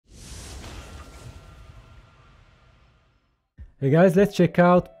Hey guys, let's check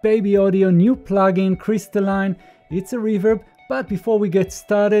out Baby Audio new plugin Crystalline. It's a reverb, but before we get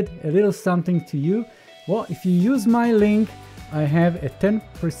started, a little something to you. Well, if you use my link, I have a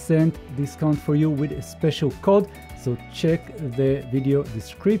 10% discount for you with a special code. So check the video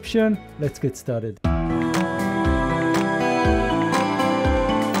description. Let's get started.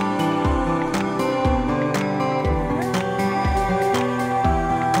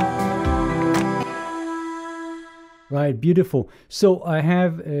 Right, beautiful. So I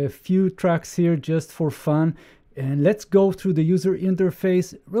have a few tracks here just for fun, and let's go through the user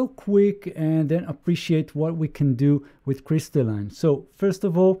interface real quick and then appreciate what we can do with Crystalline. So first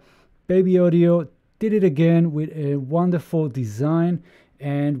of all, Baby Audio did it again with a wonderful design,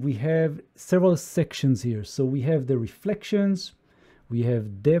 and we have several sections here. So we have the reflections, we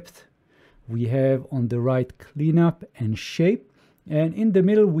have depth, we have on the right cleanup and shape, and in the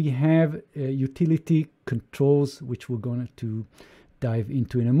middle we have utility controls, which we're going to dive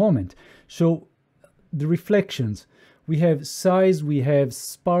into in a moment. So the reflections, we have size, we have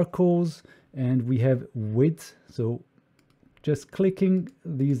sparkles, and we have width. So just clicking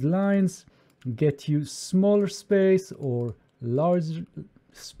these lines get you smaller space or larger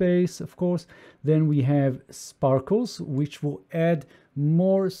space, of course. Then we have sparkles, which will add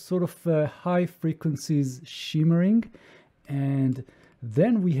more sort of high frequencies shimmering. And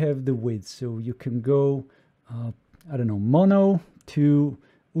then we have the width, so you can go, I don't know, mono to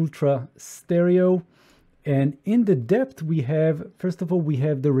ultra stereo. And in the depth we have, first of all, we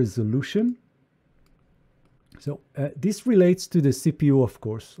have the resolution. So this relates to the CPU, of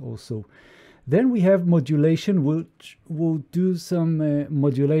course, also. Then we have modulation, which will do some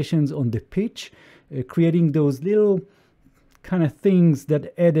modulations on the pitch, creating those little kind of things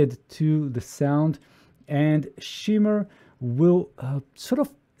that added to the sound. And shimmer will sort of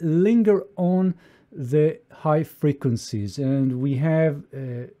linger on the high frequencies, and we have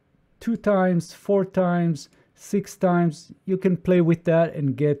 2 times, 4 times, 6 times. You can play with that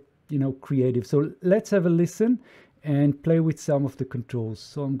and get, you know, creative. So let's have a listen and play with some of the controls.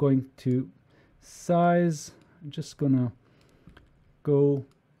 So I'm going to size, I'm just gonna go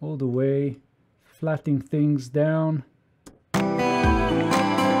all the way, flattening things down.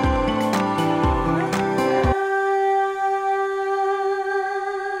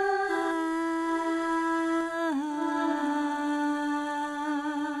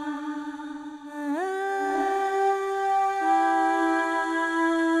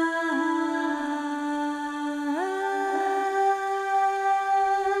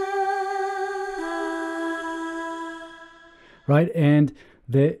 Right, and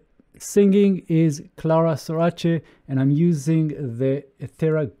the singing is Clara Sorace, and I'm using the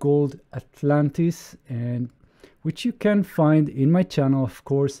Ethera Gold Atlantis, and which you can find in my channel, of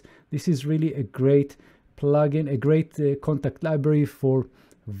course. This is really a great plugin, a great contact library for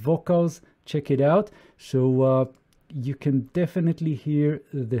vocals. Check it out. So you can definitely hear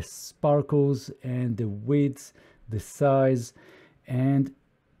the sparkles and the widths, the size. And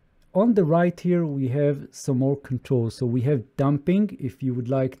on the right here, we have some more controls. So we have damping, if you would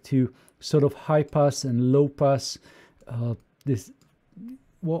like to sort of high pass and low pass this,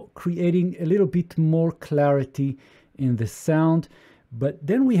 well, creating a little bit more clarity in the sound. But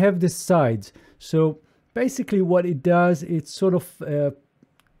then we have the sides. So basically what it does, it's sort of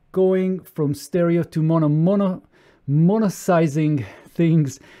going from stereo to mono-sizing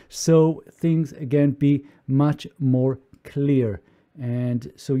things, so things again be much more clear.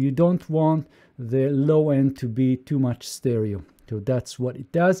 And so you don't want the low end to be too much stereo. So that's what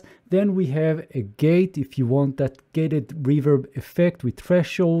it does. Then we have a gate if you want that gated reverb effect with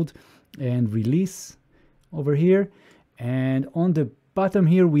threshold and release over here. And on the bottom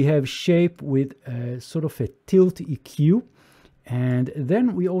here we have shape with sort of a tilt EQ. And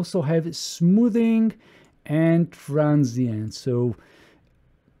then we also have smoothing and transient. So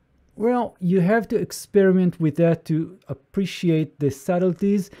well, you have to experiment with that to appreciate the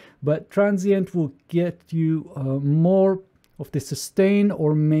subtleties, but transient will get you more of the sustain,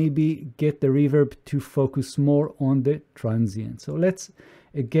 or maybe get the reverb to focus more on the transient. So let's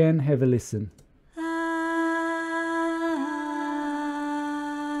again have a listen.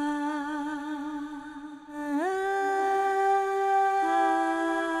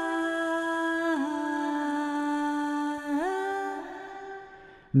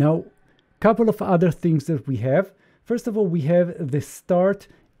 Now, a couple of other things that we have. First of all, we have the start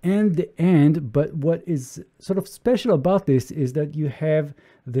and the end, but what is sort of special about this is that you have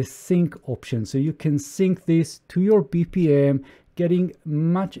the sync option. So you can sync this to your BPM, getting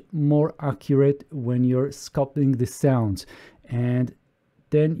much more accurate when you're sculpting the sounds. And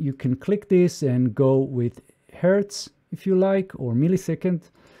then you can click this and go with hertz if you like, or milliseconds,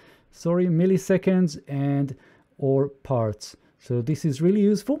 and or parts. So this is really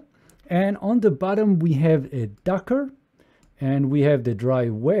useful. And on the bottom we have a ducker, and we have the dry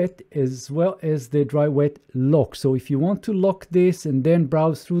wet as well as the dry wet lock. So if you want to lock this and then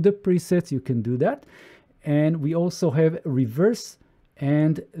browse through the presets, you can do that. And we also have reverse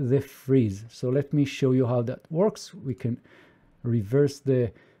and the freeze. So let me show you how that works. We can reverse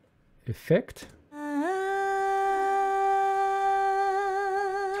the effect.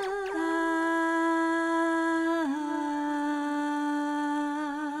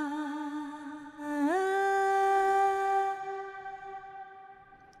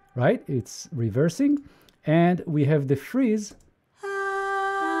 Right, it's reversing, and we have the freeze.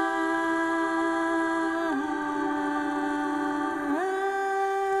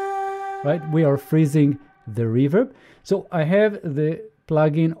 Right, we are freezing the reverb. So I have the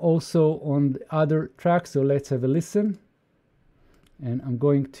plugin also on the other track, so let's have a listen. And I'm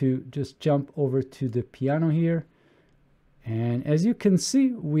going to just jump over to the piano here. And as you can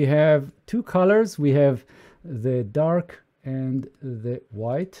see, we have two colors. We have the dark and the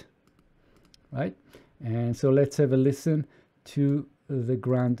white, right? And so let's have a listen to the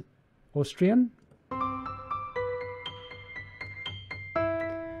Grand Austrian.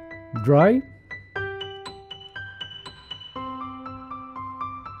 Dry.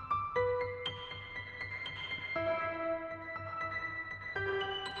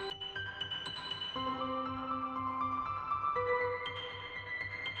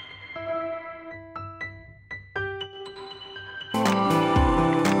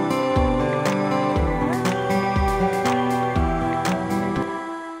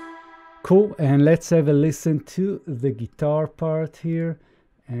 Cool, and let's have a listen to the guitar part here.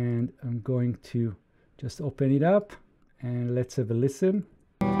 And I'm going to just open it up and let's have a listen.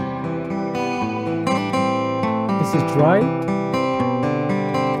 This is dry.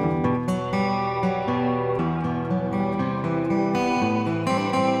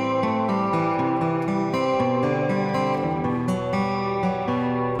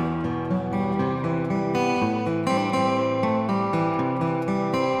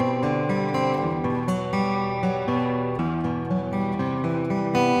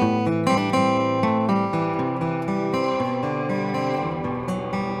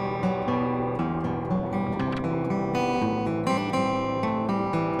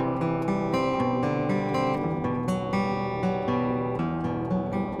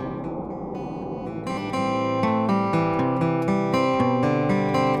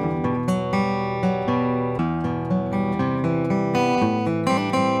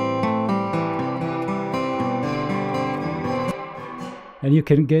 And you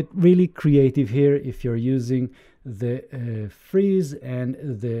can get really creative here if you're using the freeze and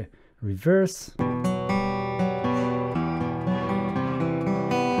the reverse.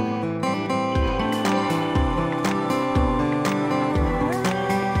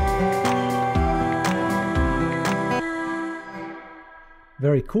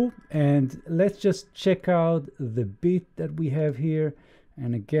 Very cool. And let's just check out the beat that we have here.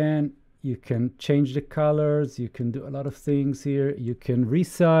 And again, you can change the colors, you can do a lot of things here, you can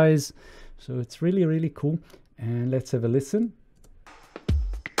resize. So it's really, really cool. And let's have a listen.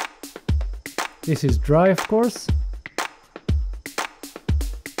 This is dry, of course,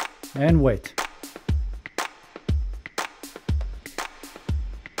 and wet.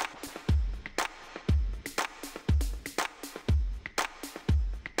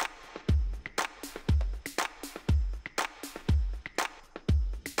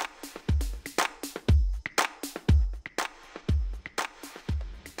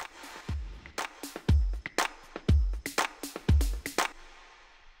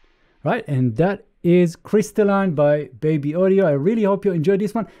 Right, and that is Crystalline by Baby Audio. I really hope you enjoyed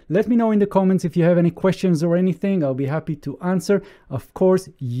this one. Let me know in the comments if you have any questions or anything. I'll be happy to answer. Of course,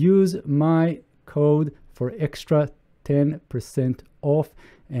 use my code for extra 10% off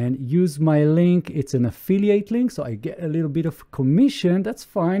and use my link. It's an affiliate link, so I get a little bit of commission. That's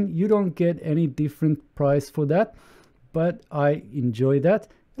fine. You don't get any different price for that, but I enjoy that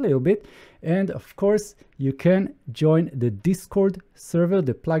a little bit. And of course, you can join the Discord server,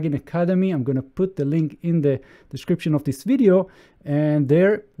 the Plugin Academy. I'm going to put the link in the description of this video, and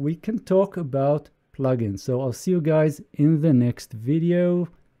there we can talk about plugins. So I'll see you guys in the next video.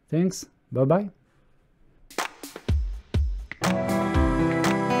 Thanks. Bye-bye.